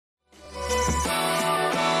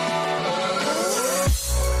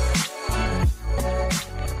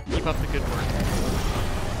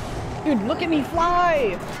Dude, look at me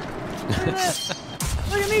fly! Look at this!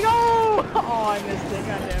 Look at me go! Oh, I missed it,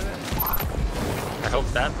 god damn it. I hope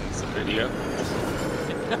that makes a video.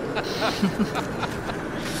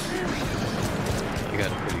 You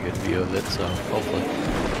got a pretty good view of it, so hopefully.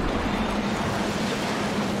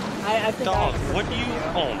 I think Dog, what do you...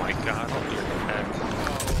 Oh my god, oh dear heck.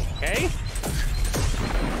 Okay.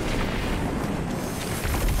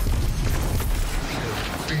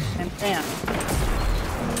 And bam.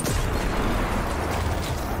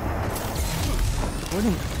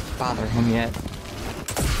 Wouldn't bother him yet.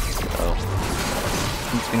 Oh.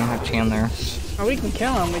 Since we don't have Chandler. Oh, we can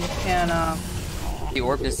kill him, we just can't, The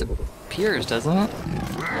orb disappears, doesn't it?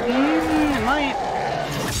 it might.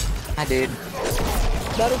 Hi, dude.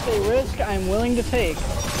 That is a risk I'm willing to take.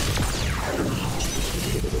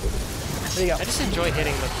 There you go. I just enjoy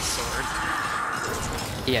hitting with the sword.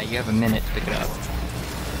 Yeah, you have a minute to pick it up.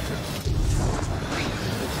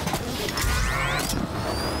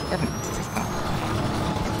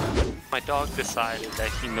 My dog decided that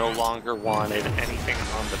he no longer wanted anything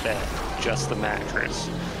on the bed, just the mattress.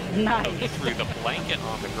 He Nice. threw the blanket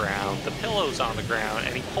on the ground, the pillows on the ground,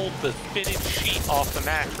 and he pulled the fitted sheet off the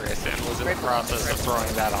mattress and was in the process of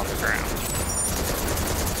throwing that on the ground.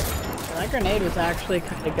 That grenade was actually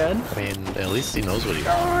kind of good. I mean, at least he knows what he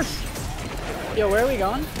wants. Yo, where are we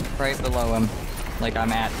going? Right below him. Like,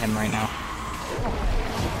 I'm at him right now.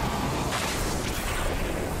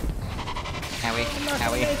 Howie,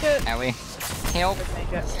 Howie, Howie. Help!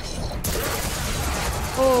 Make it.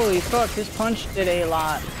 Holy fuck, this punch did a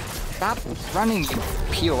lot. Stop running, you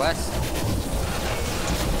POS.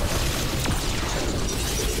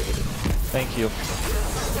 Thank you.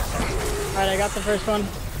 Alright, I got the first one.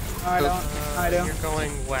 No, I don't. I do. You're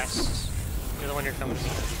going west. You're the one you're coming to me.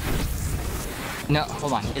 No,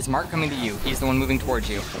 hold on. Is Mark coming to you? He's the one moving towards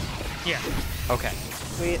you. Yeah. Okay.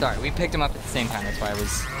 Sweet. Sorry, we picked him up at the same time, that's why I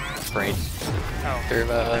was afraid. Oh.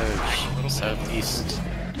 Garbage. Southeast.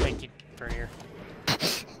 Thank you, Bernier.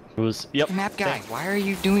 It was, yep. Map guy, why are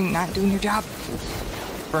you not doing your job?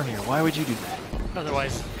 Bernier, why would you do that?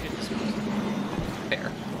 Otherwise, it just...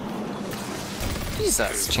 Fair.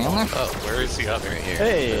 Jesus, Chandler. Oh, where is the other? Right here.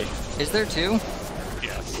 Hey! Is there two?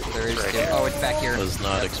 Yes. There is Right two. here. Oh, it's back here. Was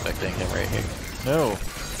not expecting him right here. No.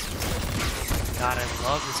 God, I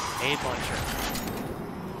love this grenade launcher.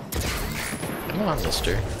 Come on,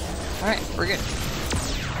 mister. Alright, we're good.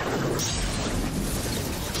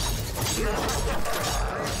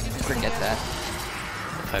 Forget that.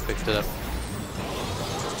 I picked it up.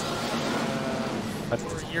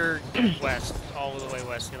 You're west, all the way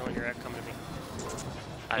west. The other one you're at, coming to me.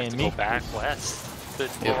 I have And to me? go back west. Good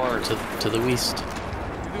Yep, lord. to the west.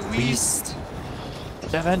 East.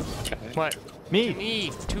 Devin! What? Me!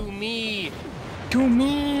 Me! To me! To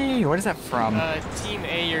me! What is that from? Team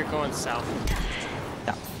A, you're going south.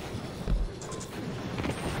 No.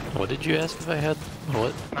 What did you ask if I had?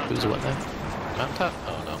 What? Who's what now? On top?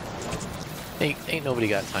 Oh no. Ain't nobody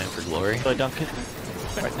got time for glory. So I dunk it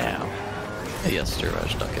right now. Yes,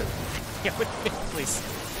 Scourge, dunk it. Yeah, please.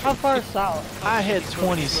 How far south? I had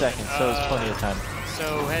 20 seconds, so it's plenty of time.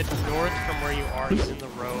 So head north from where you are, is in the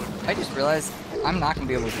road. I just realized I'm not gonna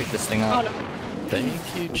be able to pick this thing Oh, up. no. Thank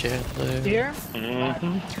you, Chandler. Here?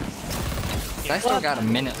 Mm-hmm. I still got a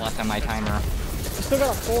minute left on my timer. We still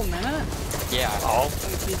got a full minute? Yeah. Oh,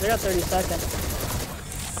 Oh, geez, I got 30 seconds.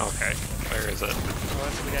 okay. Where is it? Well,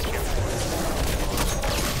 that's what we got you.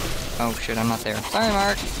 Oh shit, I'm not there. Sorry,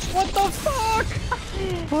 Mark. What the fuck?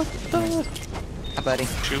 What the? Hi, buddy.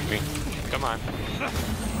 Shoot me. Come on.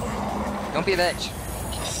 Don't be a bitch.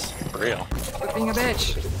 For real. Quit being a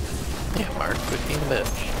bitch. Yeah, Mark, quit being a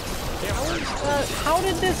bitch. How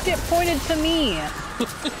did this get pointed to me?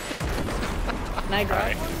 Can I grab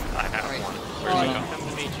Alright, one? I have Alright. one. Oh, Where's it no. going? Come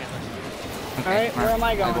to me, Chandler. Okay, Alright, where am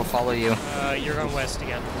I I will going? follow you. You're going west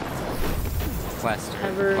again. West.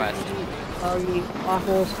 Ever West. eat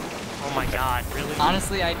waffles? Oh my god, really?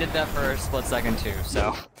 Honestly, I did that for a split second too,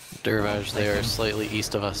 so. Dervage, they are slightly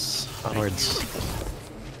east of us. Onwards.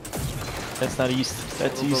 That's not east.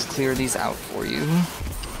 That's We'll go east. clear these out for you.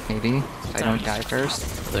 Maybe. If I don't die first.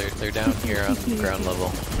 They're down here on ground level.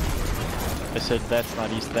 I said that's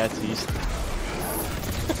not east, that's east.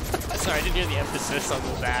 Sorry, I didn't hear the emphasis on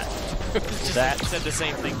the that. Just That. You said the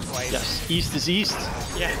same thing twice. Yes, east is east.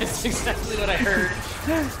 Yeah, it's exactly what I heard.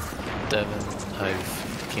 Devin, I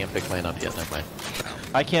can't pick mine up yet. Never mind.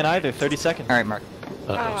 I can't either. 30 seconds. Alright, Mark.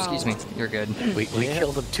 Uh-oh. Excuse me. You're good. We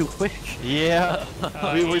killed him too quick. Yeah,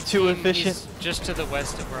 we were too 18, efficient. he's just to the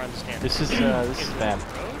west of where I'm standing. This is bad.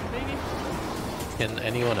 Road, maybe? Can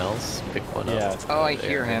anyone else pick one Yeah. up? Oh, I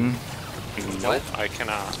hear him. Nope, I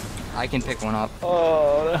cannot. I can pick one up.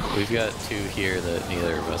 Oh, no. We've got 2 here that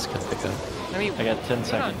neither of us can pick up. I mean, I got 10 we're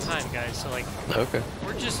seconds. on time, guys. So like, Okay.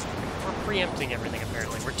 we're preempting everything.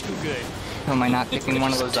 Apparently, we're too good. Who am I not picking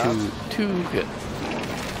one of those up? Too good.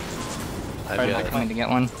 I've Alright, Am I got coming to get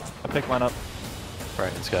one? I picked one up.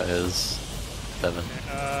 Brian's got his. Devin.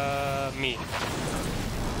 Me.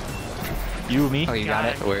 You, me? Oh, you got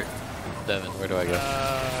it. Where? Devin, where do I go?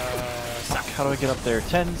 Fuck, how do I get up there?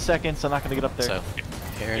 10 seconds, I'm not gonna get up there. So,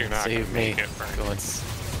 Aaron, You're not save gonna me. make it, Frank. Go on.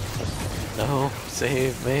 No,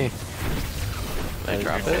 save me. Can I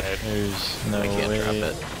drop it? There's no I can't way. drop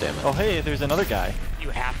it. Damn it. Oh, hey, there's another guy. You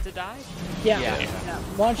have to die. Yeah. Yeah. Yeah.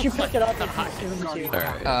 Once you pick it up, it consumes you.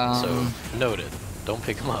 Alright, so noted. Don't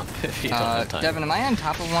pick him up if you don't have time. Devin, am I on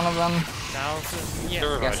top of one of them? Now, yeah.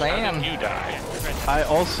 Sure, Yes, how I did am. You die. I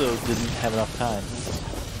also didn't have enough time.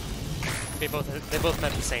 They both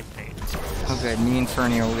met the same fate. Oh, good. Me and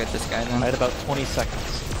Fernie will get this guy I then. had about 20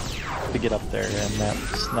 seconds to get up there, and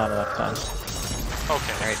that's not enough time.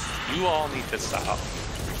 Okay, Right. you all need to stop.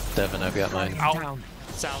 Devin, I've got mine. Down.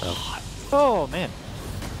 South. Oh, man.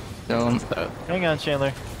 So, Oh, Hang on,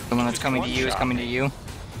 Chandler. the one that's coming to you is coming to you.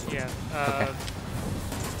 Yeah. Okay.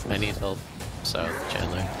 I need help. South,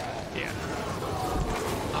 Chandler. Yeah.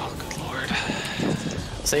 Oh, good lord.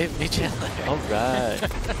 Save me, Chandler. Alright.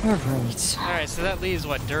 Alright. All right. So that leaves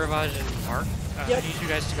what? Durvage and Mark. Yep. I need you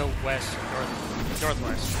guys to go west,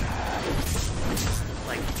 northwest.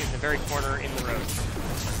 Like in the very corner in the road.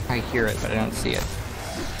 I hear it, but I don't see it.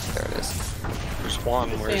 There it is. There's one,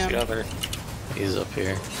 where's Sam. the other? He's up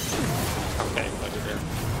here. Okay, over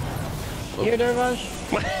there. Here,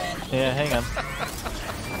 Dervash. Yeah, hang on.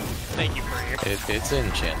 Thank you for your. It's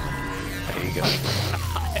in Chandler. There you go.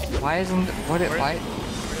 Why isn't what it? Why?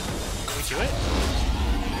 Did we do it?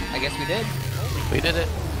 I guess we did. We did it.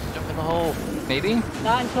 Jump in the hole. Maybe.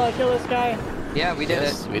 Not until I kill this guy. Yeah, we did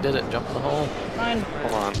Yes, we did it. Jump in the hole. Fine.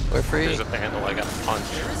 Hold on. We're free. There's a vandal I got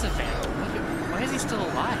punched. There is a vandal. Why is he still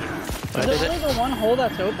alive? I Is did there it. only the one hole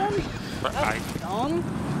that's open? But I That's dumb.